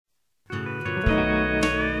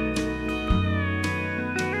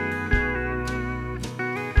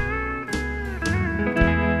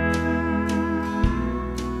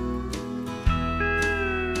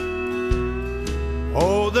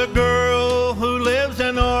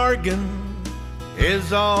Oregon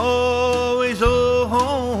is always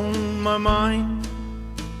on my mind.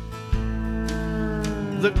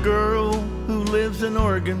 The girl who lives in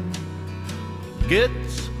Oregon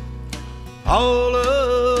gets all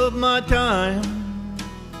of my time.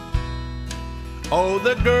 Oh,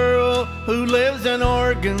 the girl who lives in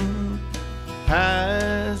Oregon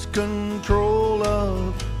has control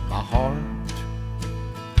of my heart.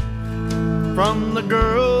 From the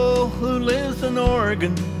girl who lives in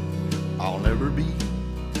Oregon, I'll never be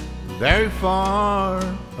very far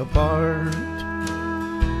apart.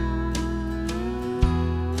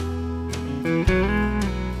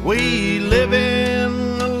 We live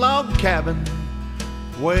in a log cabin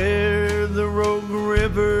where the Rogue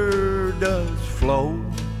River does flow.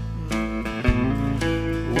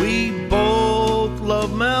 We both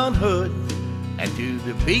love Mount Hood, and to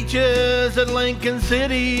the beaches at Lincoln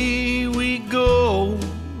City we go.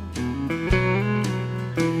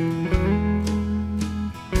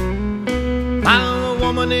 My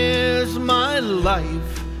woman is my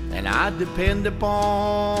life, and I depend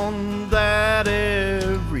upon that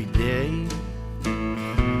every day.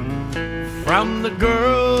 From the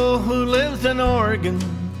girl who lives in Oregon,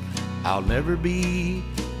 I'll never be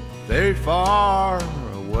very far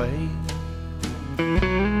away.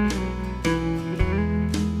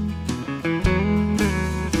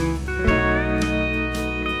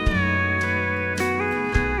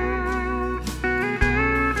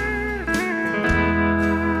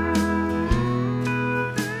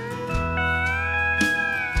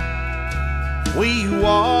 We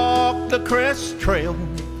walk the Crest Trail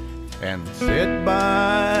and sit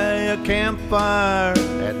by a campfire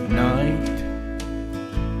at night.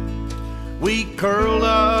 We curl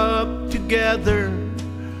up together,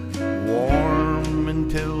 warm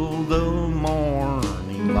until the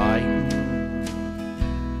morning light.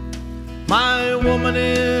 My woman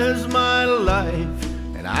is my life,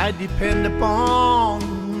 and I depend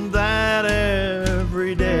upon that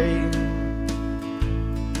every day.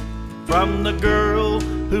 From the girl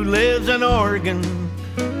who lives in Oregon,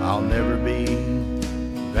 I'll never be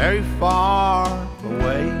very far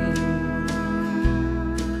away.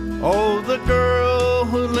 Oh, the girl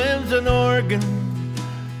who lives in Oregon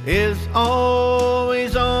is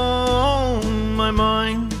always on my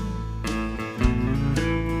mind.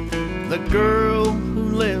 The girl who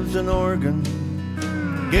lives in Oregon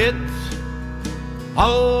gets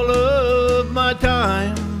all of my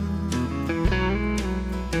time.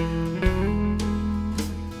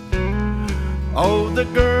 Oh, the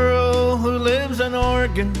girl who lives in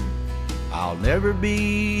Oregon, I'll never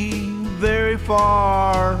be very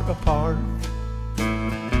far apart.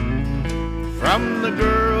 From the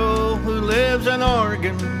girl who lives in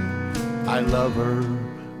Oregon, I love her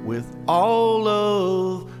with all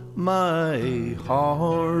of my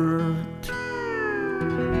heart.